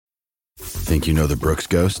Think you know the Brooks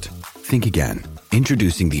Ghost? Think again.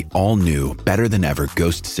 Introducing the all-new, better-than-ever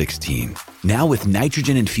Ghost 16. Now with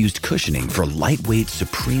nitrogen-infused cushioning for lightweight,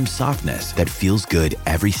 supreme softness that feels good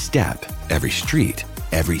every step, every street,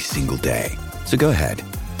 every single day. So go ahead,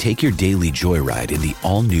 take your daily joyride in the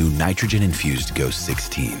all-new nitrogen-infused Ghost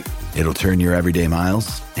 16. It'll turn your everyday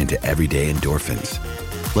miles into everyday endorphins.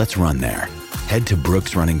 Let's run there. Head to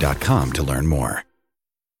brooksrunning.com to learn more.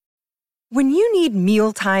 When you need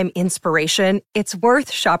mealtime inspiration, it's worth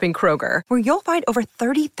shopping Kroger, where you'll find over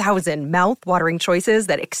 30,000 mouth-watering choices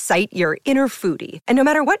that excite your inner foodie. And no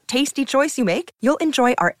matter what tasty choice you make, you'll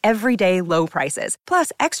enjoy our everyday low prices,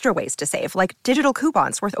 plus extra ways to save, like digital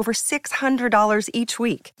coupons worth over $600 each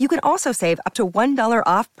week. You can also save up to $1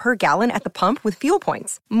 off per gallon at the pump with fuel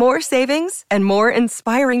points. More savings and more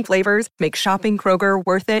inspiring flavors make shopping Kroger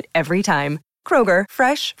worth it every time. Kroger,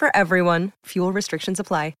 fresh for everyone. Fuel restrictions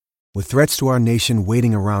apply. With threats to our nation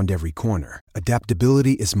waiting around every corner,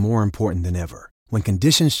 adaptability is more important than ever. When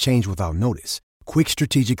conditions change without notice, quick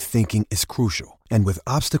strategic thinking is crucial. And with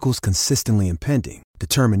obstacles consistently impending,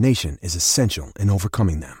 determination is essential in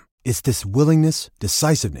overcoming them. It's this willingness,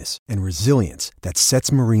 decisiveness, and resilience that sets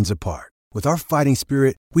Marines apart. With our fighting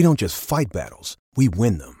spirit, we don't just fight battles, we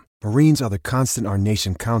win them. Marines are the constant our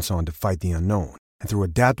nation counts on to fight the unknown. And through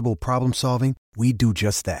adaptable problem solving, we do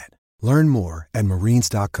just that. Learn more at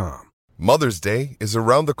marines.com. Mother's Day is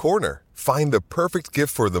around the corner. Find the perfect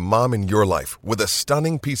gift for the mom in your life with a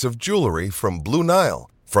stunning piece of jewelry from Blue Nile.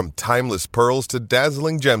 From timeless pearls to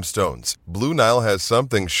dazzling gemstones, Blue Nile has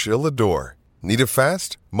something she'll adore. Need it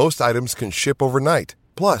fast? Most items can ship overnight.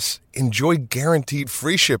 Plus, enjoy guaranteed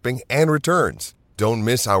free shipping and returns. Don't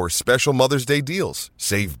miss our special Mother's Day deals.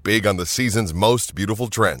 Save big on the season's most beautiful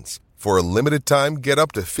trends. For a limited time, get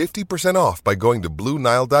up to 50% off by going to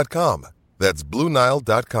BlueNile.com. That's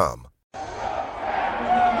BlueNile.com.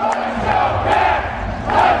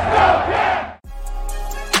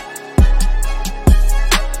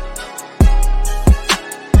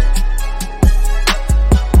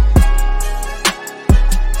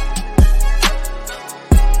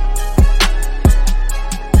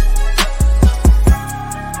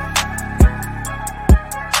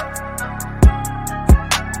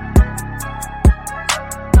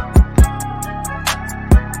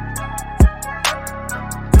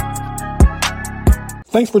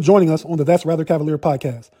 Thanks for joining us on the That's Rather Cavalier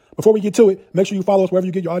podcast. Before we get to it, make sure you follow us wherever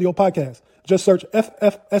you get your audio podcasts. Just search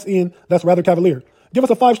FFSN, That's Rather Cavalier. Give us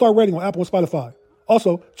a 5-star rating on Apple and Spotify.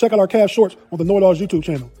 Also, check out our Cavs Shorts on the Know-It-Alls YouTube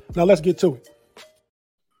channel. Now let's get to it.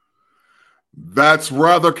 That's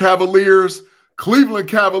Rather Cavaliers, Cleveland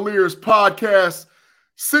Cavaliers podcast.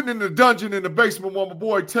 Sitting in the dungeon in the basement with my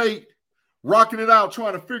boy Tate, rocking it out,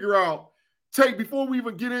 trying to figure out. Tate, before we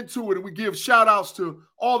even get into it and we give shout outs to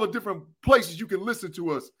all the different places you can listen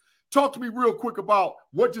to us, talk to me real quick about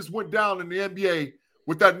what just went down in the NBA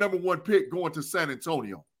with that number 1 pick going to San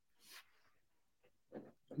Antonio.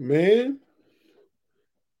 Man,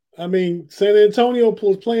 I mean, San Antonio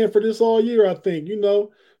was playing for this all year, I think. You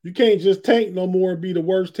know, you can't just tank no more and be the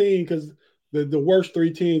worst team because the worst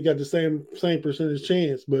 3 teams got the same percentage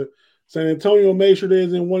chance. But San Antonio made sure they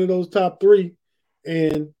was in one of those top 3.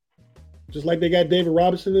 And just like they got David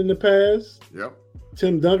Robinson in the past. Yep.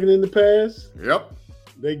 Tim Duncan in the past. Yep.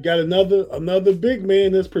 They got another big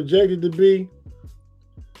man that's projected to be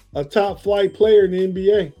a top flight player in the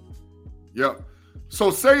NBA. Yep. So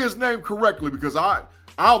say his name correctly because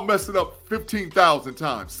I'll mess it up 15,000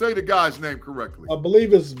 times. Say the guy's name correctly. I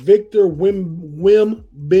believe it's Victor Wembanyama.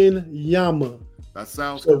 That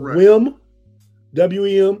sounds so correct.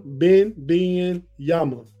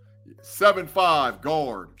 Wembanyama. 7'5"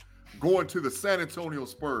 guard going to the San Antonio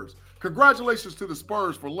Spurs. Congratulations to the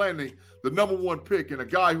Spurs for landing the number 1 pick and a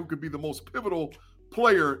guy who could be the most pivotal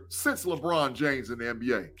player since LeBron James in the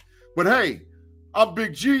NBA. But hey, I'm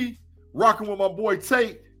Big G, rocking with my boy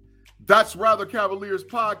Tate. That's Rather Cavaliers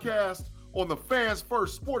podcast on the Fans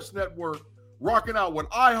First Sports Network, rocking out with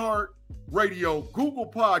iHeart Radio,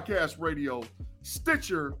 Google Podcast Radio,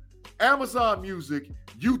 Stitcher, Amazon Music,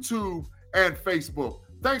 YouTube, and Facebook.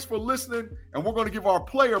 Thanks for listening, and we're going to give our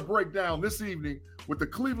player breakdown this evening with the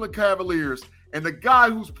Cleveland Cavaliers and the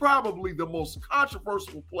guy who's probably the most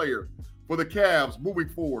controversial player for the Cavs moving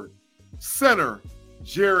forward, center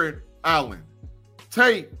Jarrett Allen.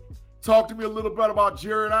 Tate, talk to me a little bit about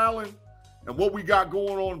Jarrett Allen and what we got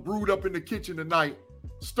going on brewed up in the kitchen tonight,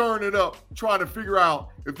 stirring it up, trying to figure out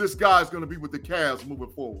if this guy's going to be with the Cavs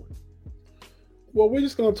moving forward. Well, we're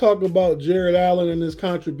just going to talk about Jarrett Allen and his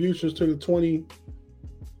contributions to the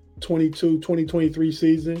 2022-2023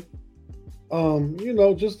 season. You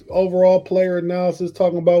know, just overall player analysis,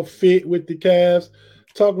 talking about fit with the Cavs,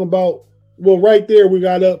 talking about Well, right there we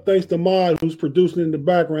got up thanks to Mod, who's producing in the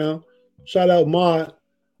background. Shout out Mod.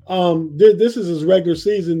 This is his regular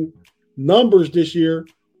season numbers this year: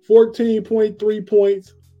 14.3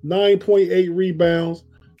 points, 9.8 rebounds,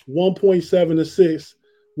 1.7 assists,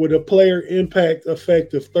 with a player impact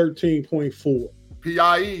effect of 13.4.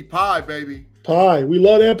 PIE, pie, baby. Pie. We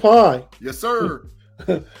love that pie. Yes, sir.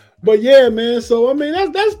 But yeah, man. So I mean,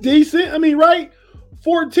 that's decent. I mean, right?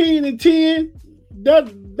 14 and 10.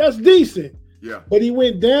 That's decent. Yeah. But he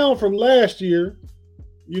went down from last year.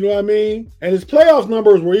 You know what I mean? And his playoff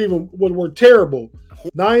numbers were terrible.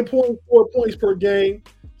 9.4 points per game,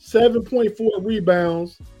 7.4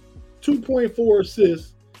 rebounds, 2.4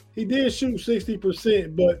 assists. He did shoot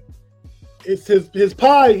 60%, but it's his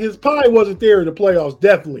pie wasn't there in the playoffs,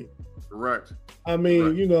 definitely. Correct. I mean,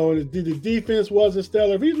 Correct. you know, the defense wasn't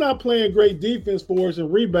stellar. If he's not playing great defense for us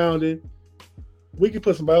and rebounding, we can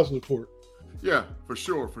put somebody else on the court. Yeah, for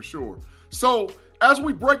sure, for sure. So as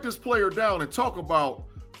we break this player down and talk about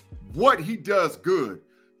what he does good,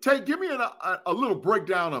 Tate, give me a little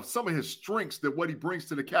breakdown of some of his strengths, that what he brings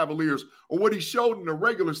to the Cavaliers, or what he showed in the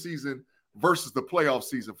regular season versus the playoff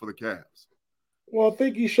season for the Cavs. Well, I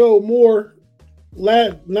think he showed more,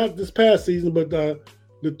 not this past season, but the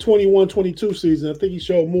 21-22 season. I think he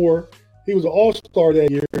showed more. He was an all-star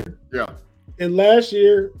that year. Yeah. And last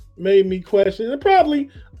year made me question. I'm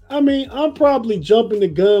probably jumping the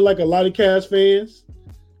gun like a lot of Cavs fans.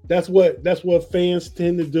 That's what fans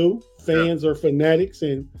tend to do. Fans are fanatics,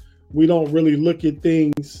 and we don't really look at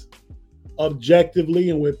things objectively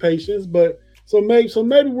and with patience. But so maybe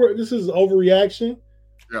this is overreaction.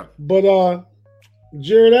 Yeah. But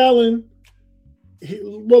Jared Allen,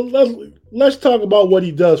 let's talk about what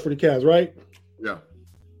he does for the Cavs, right? Yeah.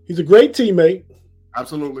 He's a great teammate.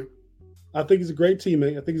 Absolutely. I think he's a great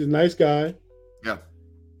teammate. I think he's a nice guy. Yeah.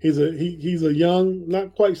 He's a young,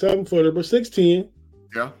 not quite 7-footer, but 6'10".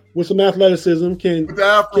 Yeah. With some athleticism. With the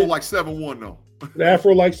afro like 7'1", though. The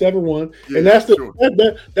afro like 7'1". Yeah, and that's sure.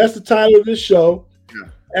 that's the title of this show. Yeah.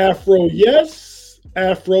 Afro yes,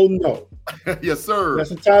 afro no. Yes, sir. That's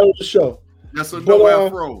the title of the show. Yes or no,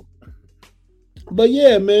 afro. But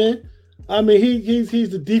yeah, man. I mean, he's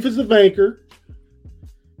the defensive anchor.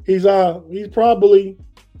 He's probably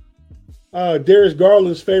Darius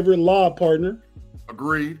Garland's favorite lob partner.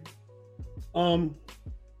 Agreed.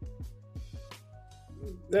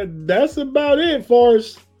 That's about it as far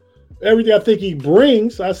as everything I think he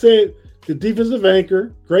brings. I said the defensive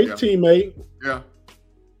anchor, great teammate. Yeah.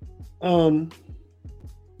 And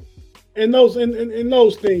those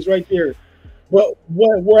things right there. But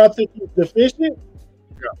where I think he's deficient.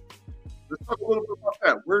 Yeah. Let's talk a little bit about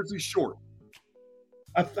that. Where is he short?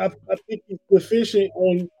 I think he's deficient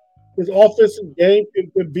on his offensive game.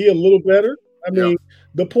 Could be a little better. I mean,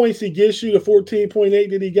 the points he gets you, the 14.8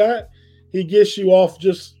 that he gets you off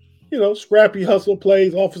just, scrappy hustle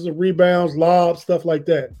plays, offensive rebounds, lobs, stuff like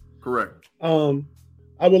that. Correct.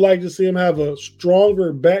 I would like to see him have a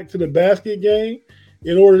stronger back to the basket game.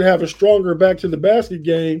 In order to have a stronger back to the basket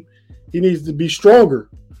game, he needs to be stronger.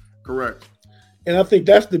 Correct. And I think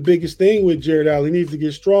that's the biggest thing with Jared Allen. He needs to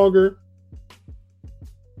get stronger.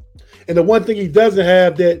 And the one thing he doesn't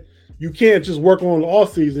have that you can't just work on the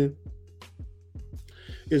offseason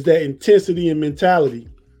is that intensity and mentality.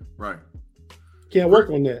 Right. Can't work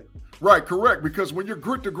on that. Right, correct. Because when you're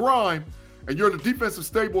grit to grind and you're the defensive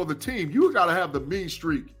stable of the team, you got to have the mean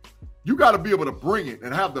streak. You got to be able to bring it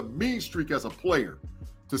and have the mean streak as a player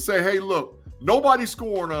to say, hey, look, nobody's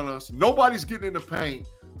scoring on us. Nobody's getting in the paint.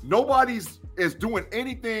 Nobody's is doing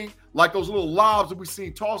anything like those little lobs that we've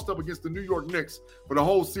seen tossed up against the New York Knicks for the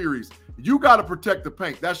whole series. You got to protect the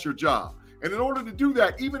paint. That's your job. And in order to do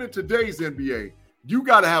that, even in today's NBA, you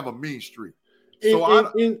got to have a mean streak. So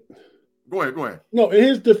go ahead. No, in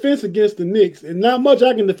his defense against the Knicks, and not much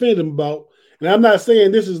I can defend him about. And I'm not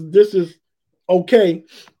saying this is okay,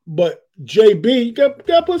 but JB, got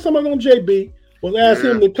to put somebody on JB. Was ask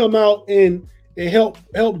him to come out and help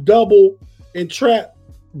double and trap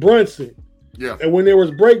Brunson. Yeah. And when there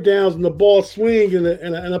was breakdowns and the ball swing and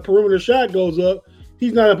a perimeter shot goes up,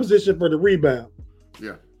 he's not in position for the rebound.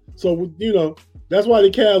 Yeah. So that's why the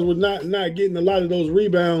Cavs were not getting a lot of those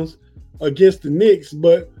rebounds against the Knicks,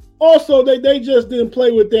 but also they just didn't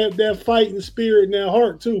play with that fighting spirit and that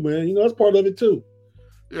heart too, man. That's part of it too.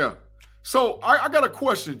 Yeah. So I got a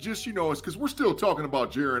question, just it's because we're still talking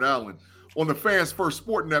about Jared Allen on the Fans First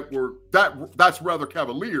Sport Network. That's rather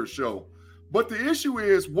Cavaliers show. But the issue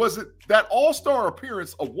is, was it that all-star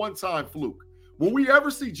appearance a one-time fluke? Will we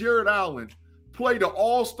ever see Jared Allen play the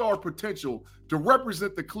all-star potential to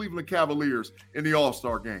represent the Cleveland Cavaliers in the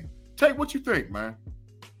all-star game? Tate, what you think, man?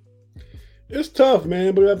 It's tough,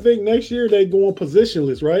 man, but I think next year they go on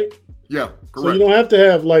positionless, right? Yeah, correct. So you don't have to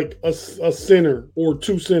have like a center or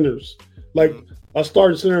two centers, like a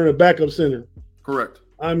starting center and a backup center. Correct.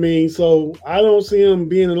 I mean, so I don't see him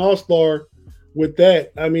being an all-star with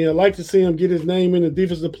that. I mean, I'd like to see him get his name in the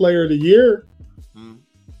Defensive Player of the Year,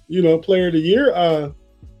 Player of the Year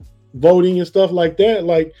voting and stuff like that.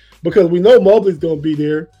 Like, because we know Mobley's going to be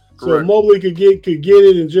there. So Correct. if Mobley could get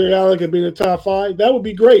it and Jared Allen could be in the top 5, that would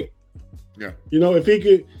be great. Yeah. If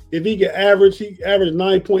he could average, he averaged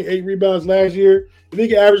 9.8 rebounds last year. If he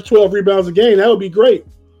could average 12 rebounds a game, that would be great.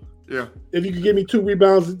 Yeah. If you could give me 2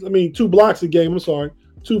 blocks a game,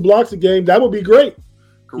 2 blocks a game, that would be great.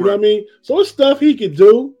 Correct. You know what I mean? So it's stuff he could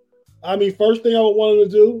do. I mean, first thing I would want him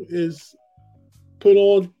to do is put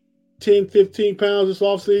on 10, 15 pounds this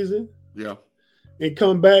offseason. Yeah. And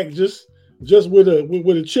come back just with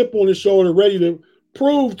a chip on his shoulder, ready to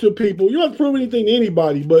prove to people. You don't have to prove anything to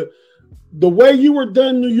anybody, but the way you were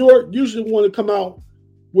done in New York, you should want to come out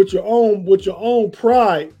with your own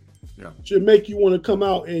pride. Yeah. Should make you want to come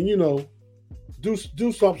out and, do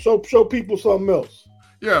something, show people something else.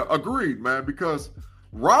 Yeah, agreed, man, because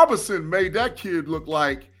Robinson made that kid look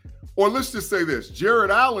like, or let's just say this, Jared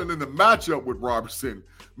Allen in the matchup with Robertson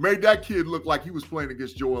made that kid look like he was playing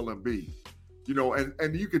against Joel Embiid.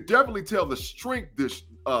 And you could definitely tell the strength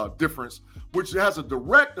difference, which has a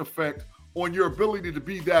direct effect on your ability to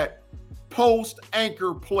be that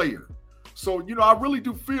post-anchor player. So, I really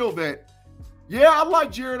do feel that, I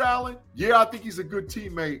like Jared Allen. Yeah, I think he's a good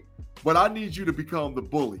teammate, but I need you to become the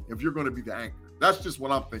bully if you're going to be the anchor. That's just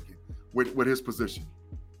what I'm thinking with his position.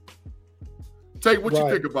 Tate, what you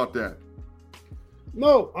think about that?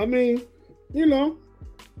 No, I mean,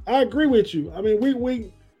 I agree with you. I mean,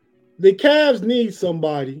 the Cavs need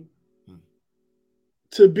somebody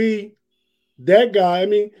to be that guy. I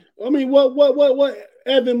mean, what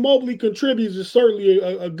Evan Mobley contributes is certainly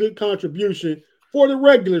a good contribution for the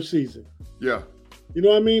regular season. Yeah. You know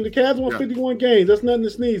what I mean? The Cavs won 51 games. That's nothing to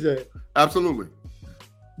sneeze at. Absolutely.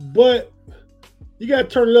 But you got to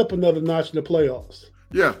turn it up another notch in the playoffs.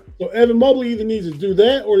 Yeah. So Evan Mobley either needs to do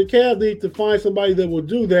that, or the Cavs need to find somebody that will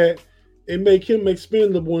do that and make him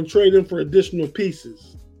expendable and trade him for additional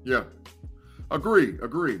pieces. Yeah. Agreed.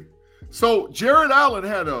 So Jared Allen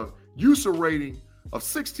had a user rating of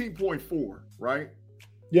 16.4, right?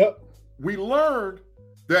 Yep. We learned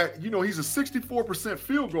that, he's a 64%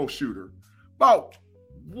 field goal shooter, about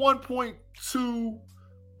 1.2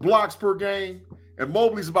 blocks per game, and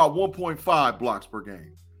Mobley's about 1.5 blocks per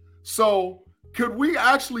game. So could we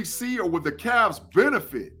actually see, or would the Cavs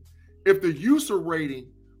benefit if the user rating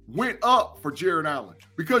went up for Jared Allen?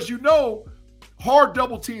 Because hard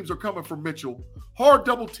double teams are coming for Mitchell. Hard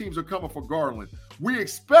double teams are coming for Garland. We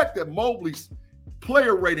expect that Mobley's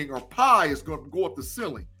player rating or pie is going to go up the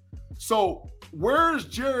ceiling. So where does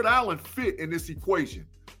Jared Allen fit in this equation?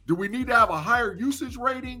 Do we need to have a higher usage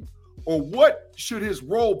rating, or what should his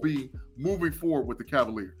role be moving forward with the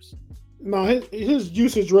Cavaliers? No, his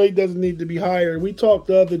usage rate doesn't need to be higher. We talked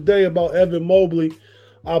the other day about Evan Mobley.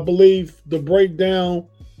 I believe the breakdown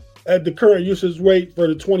at the current usage rate for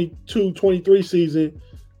the 22-23 season,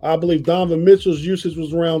 I believe Donovan Mitchell's usage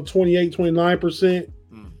was around 28, 29%.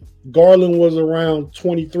 Garland was around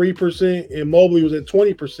 23%, and Mobley was at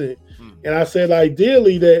 20%. And I said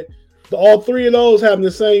ideally that all three of those having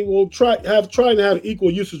the same, trying to have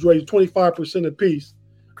equal usage rate, 25% apiece,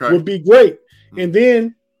 would be great. And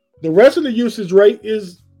then the rest of the usage rate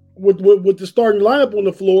is with the starting lineup on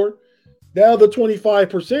the floor. The other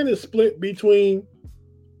 25% is split between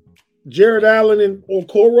Jared Allen and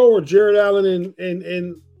Okoro, or Jared Allen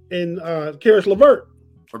and Caris LeVert.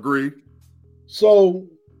 Agreed. So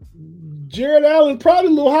Jared Allen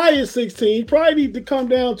probably a little high at 16. Probably need to come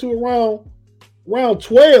down to around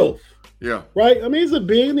 12. Yeah. Right? I mean, he's a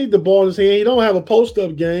big, he need the ball in his hand. He don't have a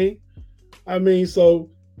post-up game. I mean,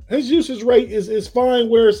 so his usage rate is fine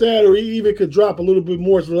where it's at, or he even could drop a little bit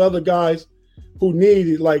more so the other guys who need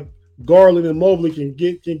it, like Garland and Mobley, can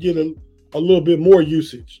get a little bit more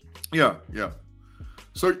usage. Yeah.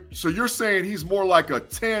 So you're saying he's more like a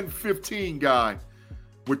 10-15 guy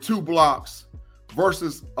with 2 blocks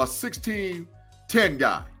versus a 16-10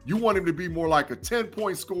 guy. You want him to be more like a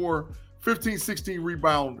 10-point scorer, 15-16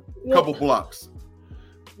 rebound, couple blocks.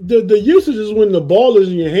 The usage is when the ball is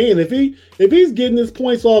in your hand. If he's getting his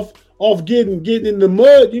points off getting in the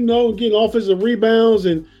mud, getting offensive rebounds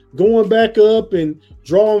and going back up and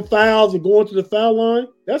drawing fouls and going to the foul line,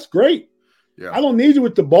 that's great. Yeah. I don't need you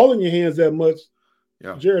with the ball in your hands that much,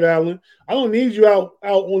 Jared Allen. I don't need you out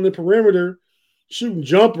on the perimeter shooting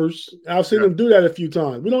jumpers. I've seen him do that a few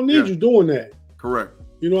times. We don't need you doing that. Correct.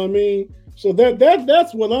 You know what I mean? So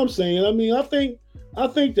that's what I'm saying. I mean, I think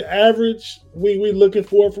the average we looking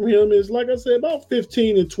for from him is, like I said, about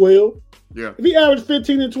 15 and 12. Yeah. If he averaged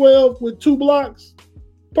 15 and 12 with 2 blocks,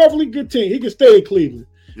 perfectly good team. He can stay in Cleveland.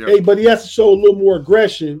 Yeah. Hey, but he has to show a little more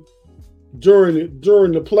aggression during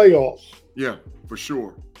the playoffs. Yeah, for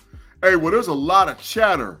sure. Hey, well, there's a lot of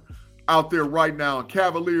chatter out there right now in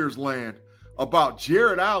Cavaliers land about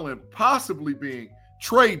Jared Allen possibly being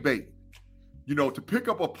trade bait, to pick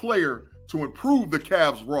up a player to improve the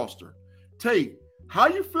Cavs roster. Tate, how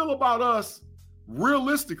you feel about us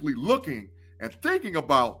realistically looking and thinking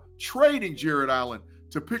about trading Jared Allen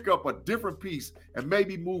to pick up a different piece and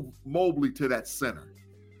maybe move Mobley to that center?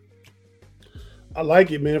 I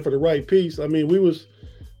like it, man, for the right piece. I mean, we was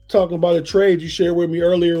talking about a trade you shared with me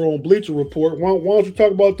earlier on Bleacher Report. Why don't you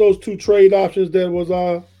talk about those 2 trade options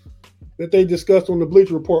that they discussed on the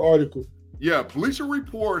Bleacher Report article? Yeah, Bleacher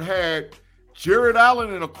Report had Jared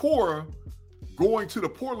Allen and Okoro going to the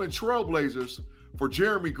Portland Trailblazers for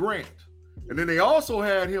Jeremy Grant. And then they also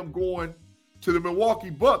had him going to the Milwaukee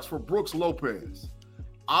Bucks for Brooks Lopez.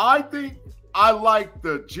 I think I like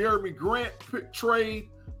the Jeremy Grant trade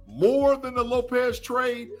more than the Lopez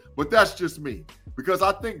trade, but that's just me. Because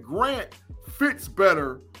I think Grant fits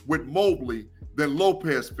better with Mobley than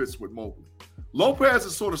Lopez fits with Mobley. Lopez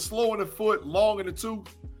is sort of slow in the foot, long in the tooth.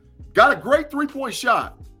 Got a great three-point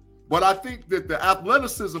shot, but I think that the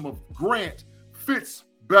athleticism of Grant fits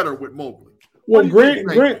better with Mobley. Well,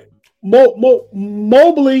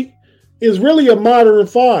 Mobley is really a modern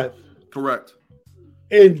 5. Correct.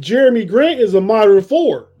 And Jeremy Grant is a modern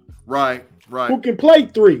 4. Right. Who can play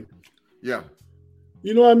 3. Yeah.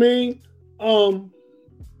 You know what I mean?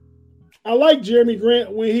 I like Jeremy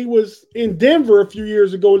Grant when he was in Denver a few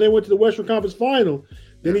years ago and they went to the Western Conference Final.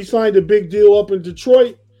 Then he signed a big deal up in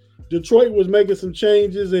Detroit. Detroit was making some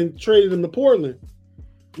changes and traded him to Portland.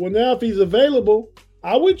 Well, now if he's available,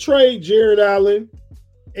 I would trade Jared Allen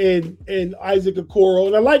and Isaac Okoro.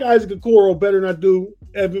 And I like Isaac Okoro better than I do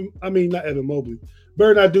not Evan Mobley.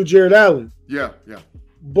 Better than I do Jared Allen. Yeah.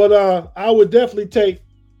 But I would definitely take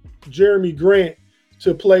Jeremy Grant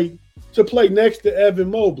to play next to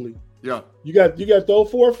Evan Mobley. Yeah. You got the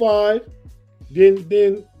 04-5,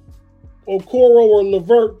 then Okoro or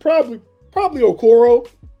LeVert, probably Okoro.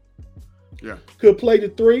 Yeah. Could play the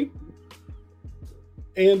 3.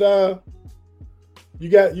 And you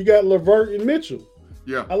got LeVert and Mitchell.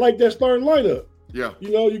 Yeah. I like that starting lineup. Yeah.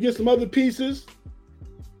 You get some other pieces.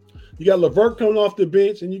 You got LeVert coming off the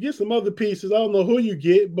bench, and you get some other pieces. I don't know who you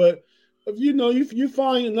get, but if you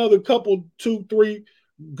find another couple, 2, 3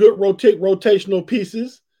 good rotational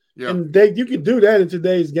pieces, and you can do that in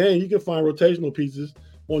today's game. You can find rotational pieces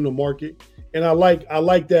on the market, and I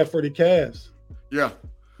like that for the Cavs. Yeah.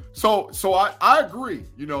 So I agree,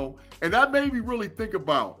 and that made me really think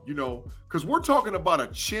about, because we're talking about a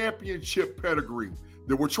championship pedigree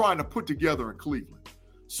that we're trying to put together in Cleveland.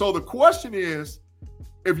 So the question is,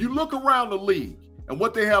 if you look around the league and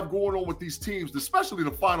what they have going on with these teams, especially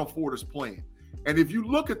the Final Four that's playing, and if you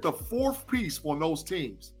look at the 4th piece on those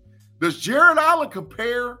teams, does Jared Allen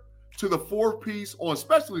compare to the 4th piece on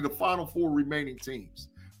especially the Final Four remaining teams?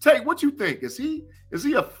 Tate, what you think? Is he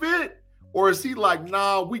a fit? Or is he like,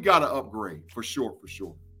 nah, we got to upgrade for sure?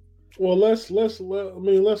 Well, let's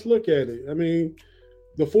look at it. I mean,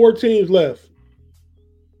 the 4 teams left: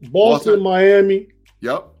 Boston, Miami,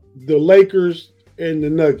 yep, the Lakers, and the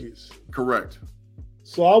Nuggets. Correct.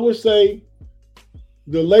 So I would say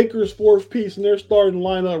the Lakers' 4th piece in their starting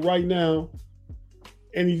lineup right now,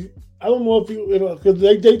 and I don't know because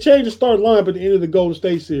they changed the starting lineup at the end of the Golden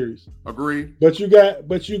State series. Agreed. But you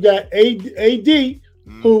got AD.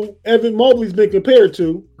 Who Evan Mobley's been compared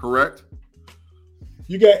to. Correct.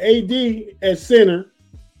 You got AD at center,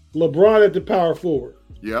 LeBron at the power forward.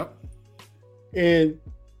 Yep. And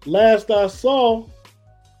last I saw,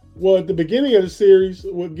 at the beginning of the series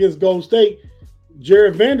against Golden State,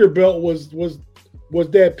 Jared Vanderbilt was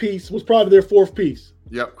that piece, was probably their 4th piece.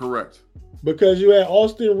 Yep, correct. Because you had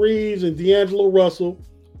Austin Reeves and D'Angelo Russell,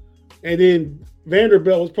 and then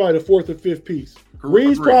Vanderbilt was probably the 4th or 5th piece.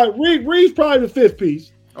 Reeves probably the 5th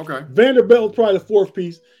piece. Okay. Vanderbilt was probably the 4th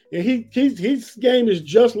piece. And his game is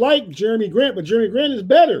just like Jeremy Grant, but Jeremy Grant is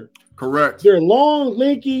better. Correct. They're long,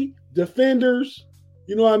 lanky defenders.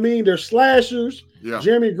 You know what I mean? They're slashers. Yeah.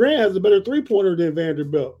 Jeremy Grant has a better 3-pointer than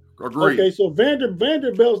Vanderbilt. Agreed. Okay, so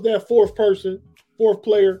Vanderbilt's that 4th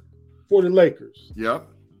player for the Lakers. Yep.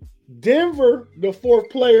 Denver, the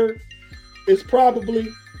 4th player, is probably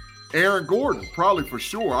Aaron Gordon, probably for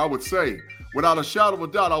sure, I would say. Without a shadow of a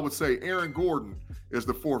doubt, I would say Aaron Gordon is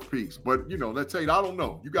the 4th piece. But, that's Tate, I don't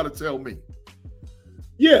know. You got to tell me.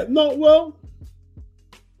 Yeah, no, well,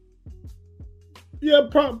 Yeah,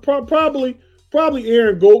 probably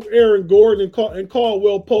Aaron Gordon and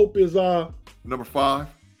Caldwell Pope is number 5.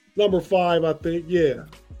 Number 5, I think. Yeah.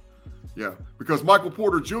 Yeah, because Michael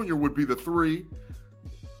Porter Jr. would be the 3,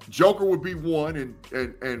 Joker would be 1,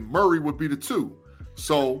 and Murray would be the 2.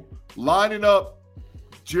 So lining up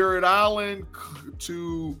Jared Allen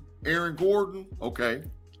to Aaron Gordon, okay.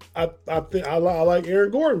 I think I like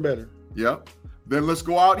Aaron Gordon better. Yeah. Then let's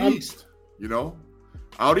go out east.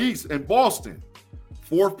 Out east in Boston.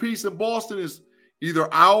 4th piece in Boston is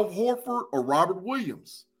either Al Horford or Robert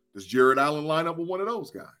Williams. Does Jared Allen line up with one of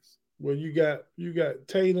those guys? Well, you got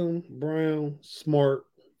Tatum, Brown, Smart.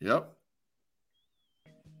 Yep.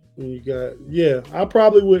 And you got I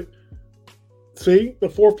probably would see the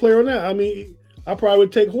 4th player on that. I mean, I probably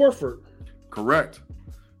would take Horford. Correct.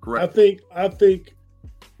 I think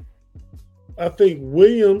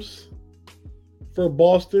Williams for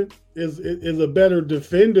Boston is a better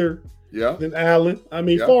defender than Allen. I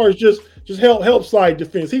mean, as far as just help side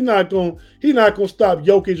defense, he's not gonna stop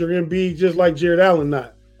Jokic or Embiid just like Jared Allen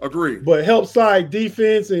not. Agreed. But help side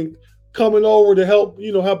defense and coming over to help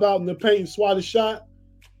out in the paint and swat a shot.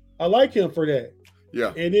 I like him for that.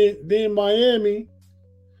 Yeah. And then Miami,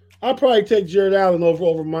 I'd probably take Jared Allen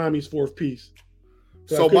over Miami's 4th piece.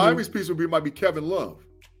 So Miami's piece might be Kevin Love.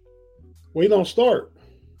 Well, he don't start.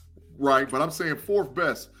 Right, but I'm saying 4th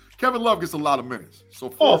best. Kevin Love gets a lot of minutes. So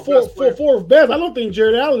 4th best. I don't think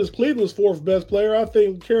Jared Allen is Cleveland's 4th best player. I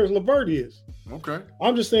think Karis LeVert is. Okay.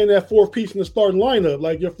 I'm just saying that 4th piece in the starting lineup,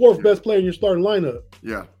 like your 4th best player in your starting lineup.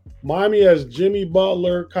 Yeah. Miami has Jimmy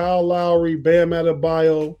Butler, Kyle Lowry, Bam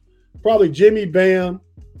Adebayo, probably Jimmy, Bam,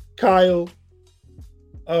 Kyle,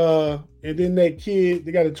 and then that kid.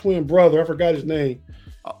 They got a twin brother. I forgot his name.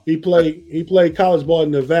 He played college ball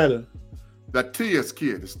in Nevada. That Tias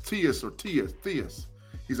kid. It's Tias.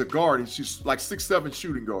 He's a guard. He's like 6'7"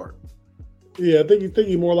 shooting guard. Yeah, I think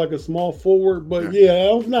he's more like a small forward, but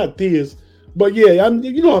not Tias. But you know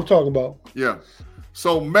what I'm talking about. Yeah.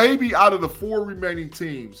 So maybe out of the 4 remaining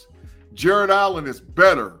teams, Jared Allen is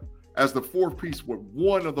better as the 4th piece with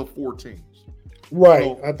one of the 4 teams. Right.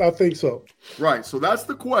 So, I think so. Right. So that's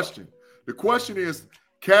the question. The question is,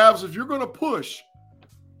 Cavs, if you're going to push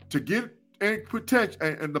to get and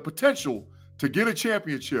the potential to get a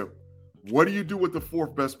championship, what do you do with the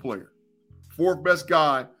 4th best player? 4th best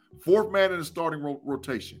guy, 4th man in the starting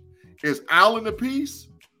rotation. Is Allen the piece,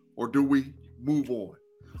 or do we move on?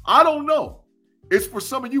 I don't know. It's for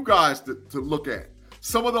some of you guys to look at.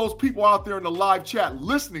 Some of those people out there in the live chat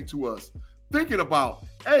listening to us, thinking about,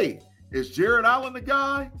 hey, is Jared Allen the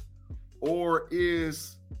guy, or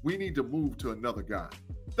is we need to move to another guy?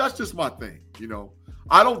 That's just my thing,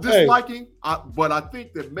 I don't dislike him, but I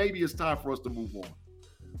think that maybe it's time for us to move on.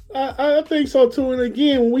 I think so too. And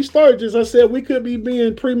again, when we started this, I said we could be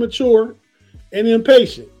being premature and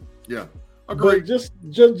impatient. Yeah, agreed. But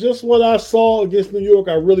just what I saw against New York,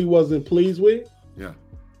 I really wasn't pleased with. Yeah.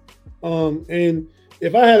 And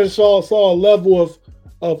if I had saw a level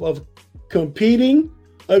of competing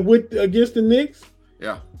against the Knicks,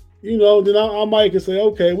 yeah, then I might could say,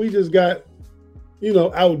 okay, we just got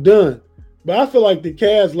outdone. But I feel like the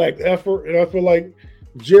Cavs lacked effort, and I feel like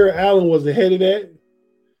Jared Allen was ahead of that.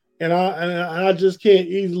 And I just can't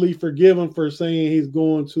easily forgive him for saying he's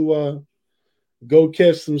going to go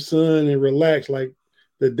catch some sun and relax like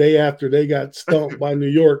the day after they got stumped by New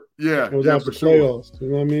York. Yeah, it was out the playoffs. Sure.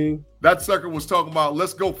 You know what I mean? That sucker was talking about,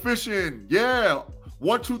 let's go fishing. Yeah,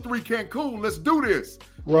 1, 2, 3 Cancun. Let's do this.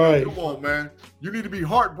 Right. Come on, man. You need to be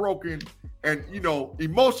heartbroken and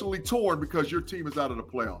emotionally torn because your team is out of the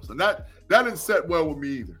playoffs, and that didn't set well with me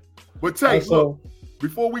either. But look,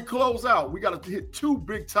 before we close out, we got to hit 2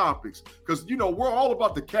 big topics because we're all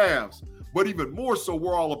about the Cavs, but even more so,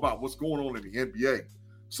 we're all about what's going on in the NBA.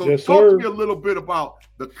 So talk to me a little bit about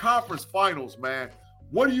the conference finals, man.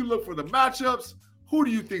 What do you look for the matchups? Who do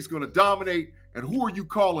you think is going to dominate, and who are you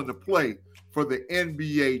calling to play for the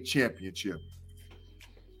NBA championship?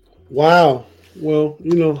 Wow. Well,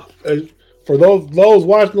 for those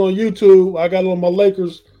watching on YouTube, I got on my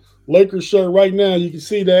Lakers shirt right now. You can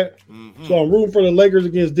see that. Mm-hmm. So I'm rooting for the Lakers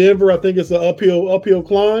against Denver. I think it's an uphill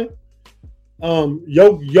climb.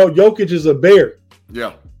 Jokic is a bear.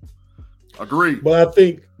 Yeah. Agreed. But I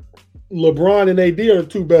think LeBron and AD are the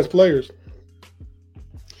 2 best players.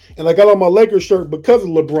 And I got on my Lakers shirt because of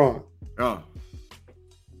LeBron. Because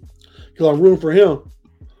I'm rooting for him.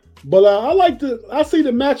 But I see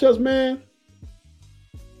the matchups, man.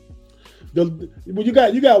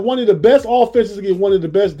 You got one of the best offenses against one of the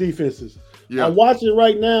best defenses. Yeah. I'm watching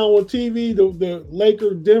right now on TV. The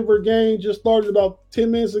Laker-Denver game just started about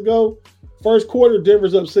 10 minutes ago. First quarter,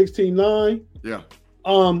 Denver's up 16-9. Yeah.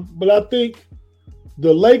 But I think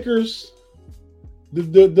the Lakers,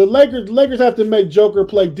 the Lakers have to make Joker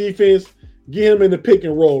play defense, get him in the pick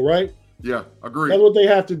and roll, right? Yeah, agreed. That's what they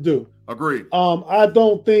have to do. Agreed. I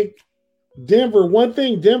don't think Denver. One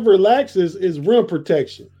thing Denver lacks is rim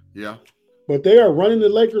protection. Yeah. But they are running the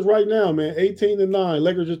Lakers right now, man. 18-9.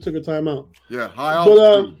 Lakers just took a timeout. Yeah, high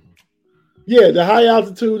altitude. Yeah, the high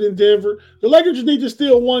altitude in Denver. The Lakers just need to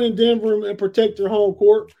steal one in Denver and protect their home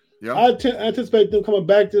court. Yeah. I anticipate them coming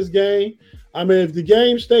back this game. I mean, if the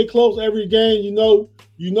games stay close every game, go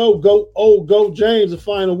James will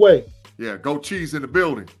find a way. Yeah, go Cheese in the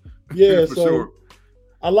building. Yeah, for so sure.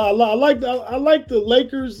 I like the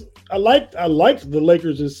Lakers. I liked the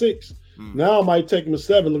Lakers in 6. Now I might take them to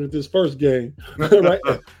 7. Look at this first game, right?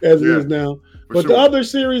 As it is now. But the other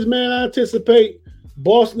series, man, I anticipate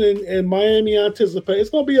Boston and Miami. I anticipate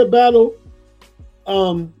it's going to be a battle.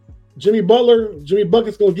 Jimmy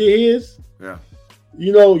Bucket's going to get his. Yeah.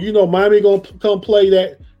 You know, Miami going to come play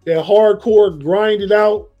that hardcore, grind it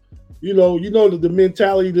out. The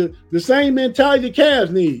mentality, the same mentality the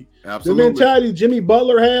Cavs need. Absolutely. The mentality Jimmy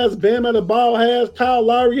Butler has, Bam Adebayo has, Kyle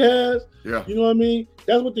Lowry has. Yeah. You know what I mean?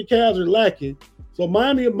 That's what the Cavs are lacking. So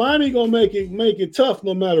Miami gonna make it tough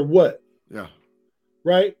no matter what. Yeah.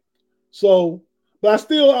 Right. So, but I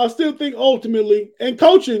still think ultimately, and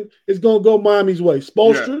coaching is gonna go Miami's way.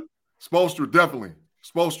 Spoelstra. Yeah. Spoelstra, definitely.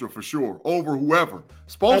 Spoelstra for sure. Over whoever.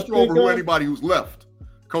 Spoelstra over anybody who's left,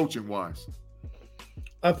 coaching wise.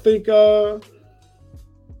 I think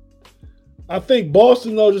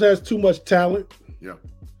Boston though just has too much talent. Yeah.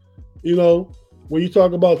 When you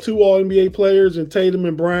talk about 2 All-NBA players and Tatum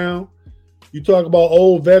and Brown, you talk about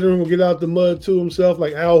old veteran who get out the mud to himself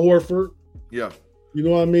like Al Horford. Yeah. You know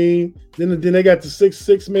what I mean? Then they got the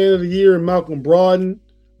six man of the year and Malcolm Brogdon,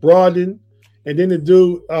 and then the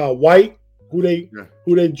dude White, who they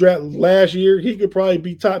drafted last year. He could probably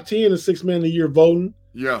be top 10 in 6 man of the year voting.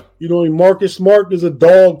 Yeah. Marcus Smart is a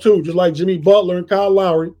dog too, just like Jimmy Butler and Kyle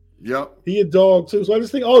Lowry. Yep. He a dog too. So I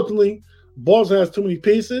just think ultimately Boston has too many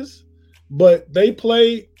pieces, but they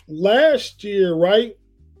played last year, right?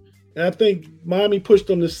 And I think Miami pushed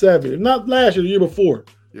them to 7. If not last year, the year before.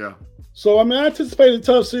 Yeah. So, I mean, I anticipate a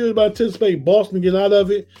tough series, but I anticipate Boston getting out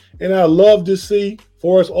of it. And I love to see,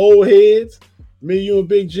 for us old heads, me, you, and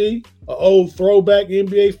Big G, an old throwback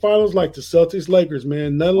NBA Finals like the Celtics-Lakers,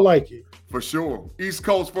 man. Nothing like it. For sure. East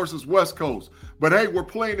Coast versus West Coast. But, hey, we're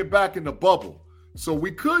playing it back in the bubble. So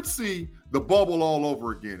we could see the bubble all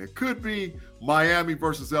over again. It could be Miami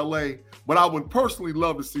versus LA, but I would personally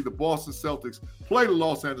love to see the Boston Celtics play the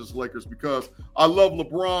Los Angeles Lakers because I love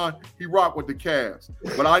LeBron. He rocked with the Cavs.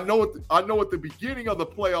 But I know at the beginning of the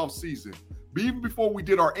playoff season, even before we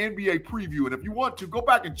did our NBA preview, and if you want to, go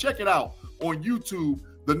back and check it out on YouTube,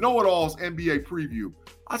 the Know-It-Alls NBA preview.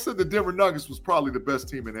 I said the Denver Nuggets was probably the best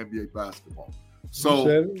team in NBA basketball. So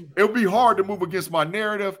it would be hard to move against my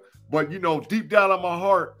narrative, but, deep down in my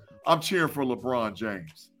heart, I'm cheering for LeBron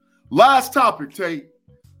James. Last topic, Tate.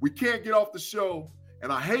 We can't get off the show, and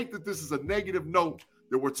I hate that this is a negative note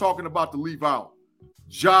that we're talking about to leave out.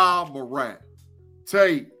 Ja Morant.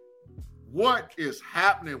 Tate, what is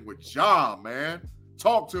happening with Ja, man?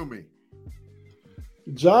 Talk to me.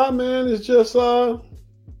 Ja, man, is just you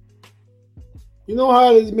know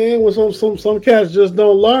how it is, man, when some cats just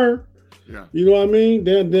don't learn. Yeah. You know what I mean?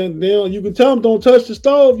 Then you can tell them don't touch the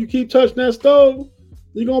stove. You keep touching that stove,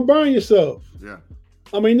 you're gonna burn yourself. Yeah.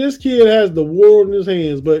 I mean, this kid has the world in his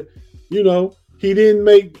hands, but he didn't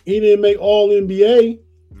make All NBA.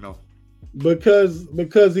 No. Because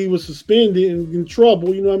he was suspended and in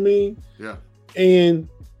trouble, you know what I mean? Yeah. And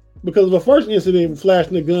because of the first incident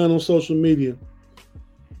flashing the gun on social media.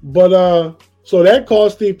 But so that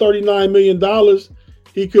cost him $39 million.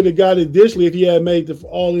 He could have got it additionally if he had made the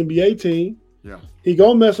All NBA team. Yeah. He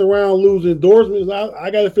gonna mess around, lose endorsements.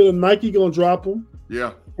 I got a feeling Nike gonna drop him.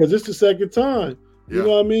 Yeah. Because it's the second time. Yeah. You know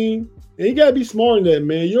what I mean? And you gotta be smart in that,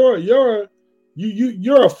 man. You're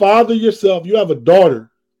a father yourself. You have a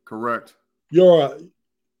daughter. Correct. You're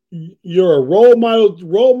a role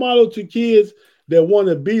model to kids that want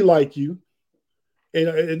to be like you,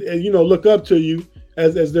 and look up to you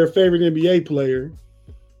as their favorite NBA player.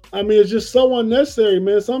 I mean, it's just so unnecessary,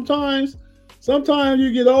 man. Sometimes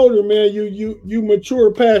you get older, man. You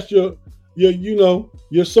mature past your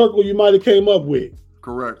circle you might have came up with.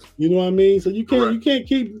 Correct. You know what I mean? So you can't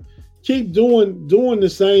keep doing the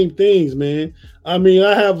same things, man. I mean,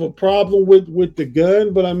 I have a problem with the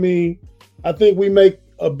gun, but I mean, I think we make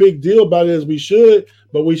a big deal about it as we should,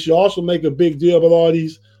 but we should also make a big deal about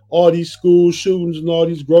all these school shootings and all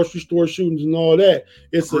these grocery store shootings and all that.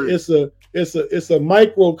 It's a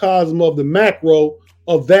microcosm of the macro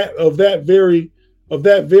of that very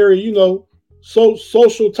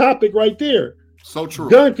social topic right there. So true.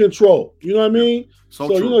 Gun control. You know what I mean? So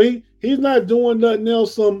true. You know, he's not doing nothing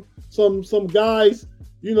else. Some guys,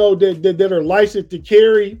 you know, that are licensed to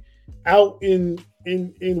carry out in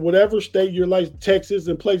whatever state you're, like Texas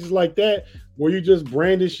and places like that, where you just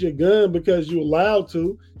brandish your gun because you're allowed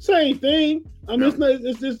to. Same thing. I mean,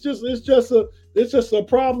 it's just a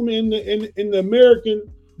problem in the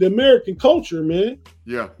American culture, man.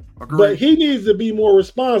 Yeah, agreed. But he needs to be more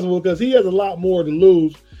responsible because he has a lot more to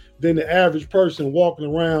lose than the average person walking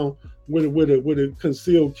around with a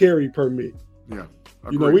concealed carry permit. Yeah,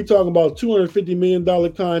 agreed. You know, we talking about $250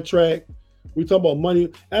 million contract. We talk about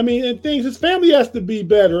money. I mean, and things. His family has to be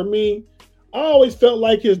better. I mean, I always felt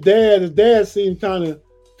like his dad seemed kind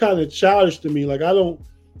of childish to me. Like I don't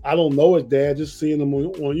know his dad. Just seeing him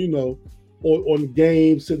on you know, on the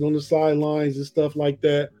games, sitting on the sidelines and stuff like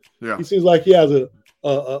that. Yeah, he seems like he has a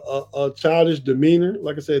childish demeanor.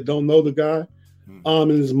 Like I said, don't know the guy.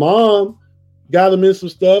 And his mom got him in some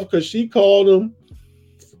stuff because she called him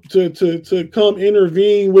to come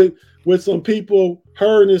intervene with some people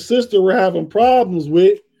her and his sister were having problems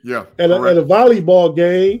with. Yeah, at a volleyball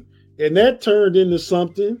game, and that turned into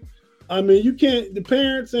something. I mean, you can't. The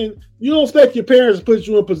parents, and you don't expect your parents to put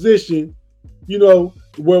you in a position, you know,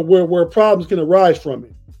 where problems can arise from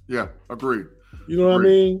it. Yeah, agreed. You know what I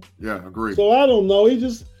mean? Yeah, agreed. So I don't know. He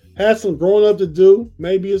just has some growing up to do.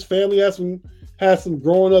 Maybe his family has some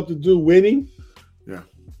growing up to do with him. Yeah.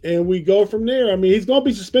 And we go from there. I mean, he's going to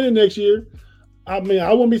be suspended next year. I mean,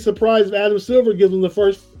 I wouldn't be surprised if Adam Silver gives him the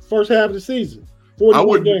first half of the season.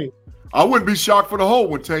 41 games. I wouldn't be shocked for the whole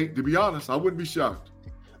one, Tate, to be honest. I wouldn't be shocked.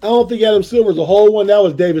 I don't think Adam Silver's the whole one. That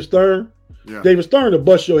was David Stern. Yeah. David Stern to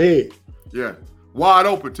bust your head. Yeah. Wide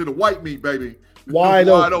open to the white meat, baby. Wide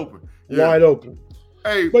open. Yeah. Wide open.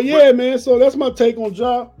 Hey, but yeah, man. So that's my take on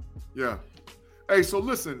Ja. Yeah. Hey, so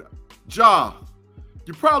listen, Ja,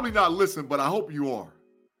 you're probably not listening, but I hope you are.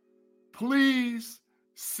 Please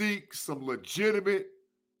seek some legitimate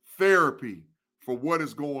therapy for what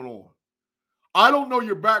is going on. I don't know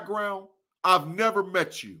your background. I've never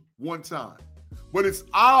met you one time. But it's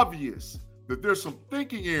obvious that there's some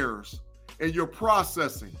thinking errors in your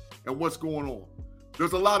processing and what's going on.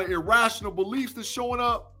 There's a lot of irrational beliefs that's showing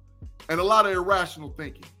up and a lot of irrational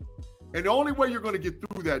thinking. And the only way you're going to get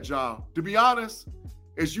through that, John, to be honest,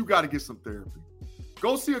 is you got to get some therapy.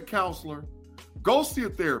 Go see a counselor, go see a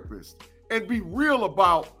therapist, and be real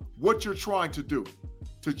about what you're trying to do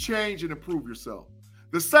to change and improve yourself.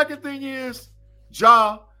 The second thing is,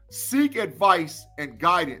 Ja, seek advice and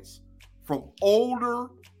guidance from older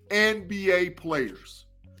NBA players.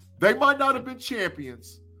 They might not have been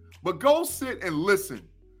champions, but go sit and listen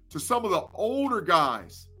to some of the older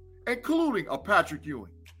guys, including a Patrick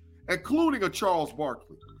Ewing, including a Charles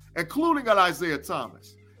Barkley, including an Isaiah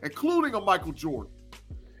Thomas, including a Michael Jordan,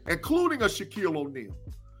 including a Shaquille O'Neal.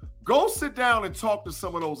 Go sit down and talk to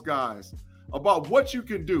some of those guys about what you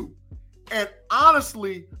can do. And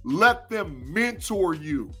honestly, let them mentor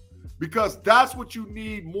you, because that's what you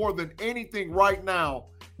need more than anything right now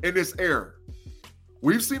in this era.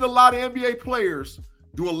 We've seen a lot of NBA players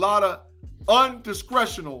do a lot of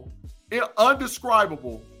indescribable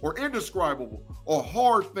or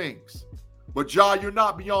hard things. But Ja, you're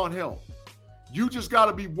not beyond help. You just got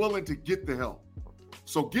to be willing to get the help.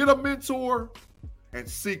 So get a mentor and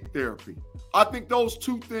seek therapy. I think those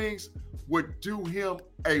two things would do him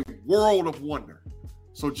a world of wonder.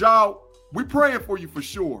 So, Ja, we're praying for you for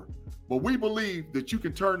sure, but we believe that you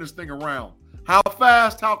can turn this thing around. How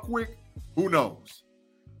fast, how quick, who knows?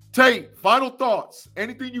 Tate, final thoughts.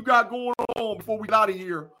 Anything you got going on before we get out of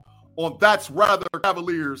here on That's Rather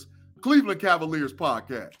Cavaliers, Cleveland Cavaliers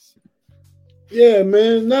podcast? Yeah,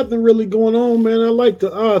 man, nothing really going on, man. I'd like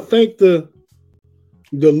to thank the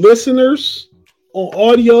listeners on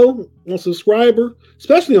audio, on subscriber,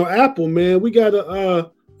 especially on Apple, man. We got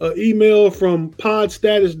a email from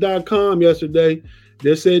podstatus.com yesterday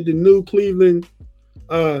that said the new Cleveland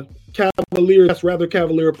Cavaliers, That's Rather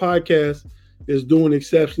Cavalier podcast is doing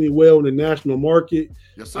exceptionally well in the national market.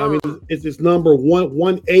 Yes, sir. I mean, it's number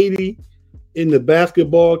 180 in the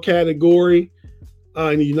basketball category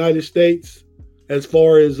in the United States as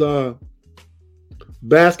far as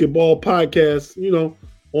basketball podcasts, you know,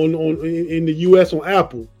 in the U.S. on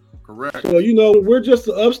Apple. Correct. So, you know, we're just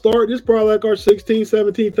an upstart. This is probably like our 16th,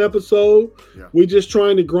 17th episode. Yeah. We're just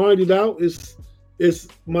trying to grind it out. It's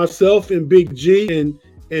myself and Big G and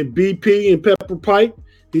BP and Pepper Pipe.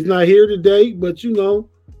 He's not here today, but, you know,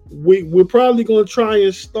 we're probably going to try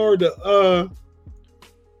and start a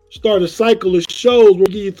cycle of shows. We'll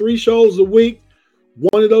give you 3 shows a week.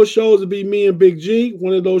 One of those shows will be me and Big G.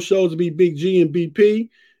 One of those shows will be Big G and BP.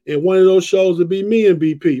 And one of those shows would be me and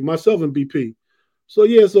BP, myself and BP. So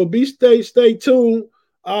yeah, so stay tuned.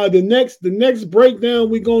 The next breakdown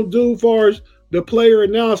we're gonna do as far as the player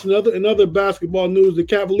announcement and other basketball news, the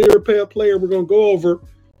Cavalier player we're gonna go over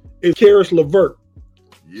is Caris LeVert.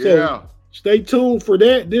 Yeah. So stay tuned for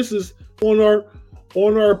that. This is on our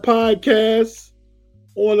podcast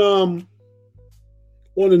on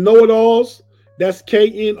the Know It Alls. That's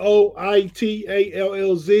KNOITALLZ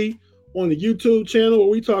on the YouTube channel where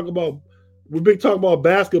we're big talking about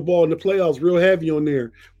basketball in the playoffs real heavy on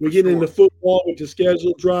there. We're getting into football with the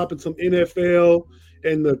schedule drop and some NFL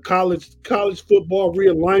and the college football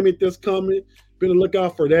realignment that's coming. Be on the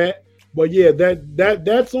lookout for that. But yeah,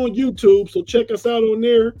 that's on YouTube. So check us out on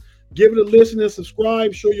there. Give it a listen and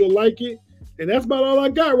subscribe. Sure you'll like it. And that's about all I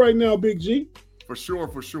got right now, Big G. For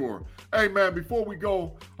sure. Hey, man, before we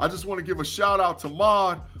go, I just want to give a shout out to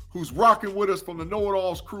Mod, who's rocking with us from the Know It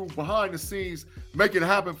Alls crew behind the scenes, making it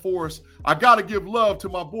happen for us. I got to give love to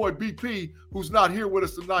my boy BP, who's not here with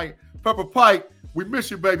us tonight. Pepper Pike, we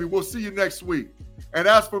miss you, baby. We'll see you next week. And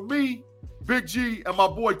as for me, Big G, and my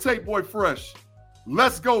boy Tate Boy Fresh,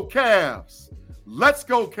 let's go Cavs. Let's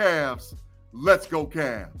go Cavs. Let's go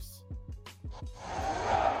Cavs.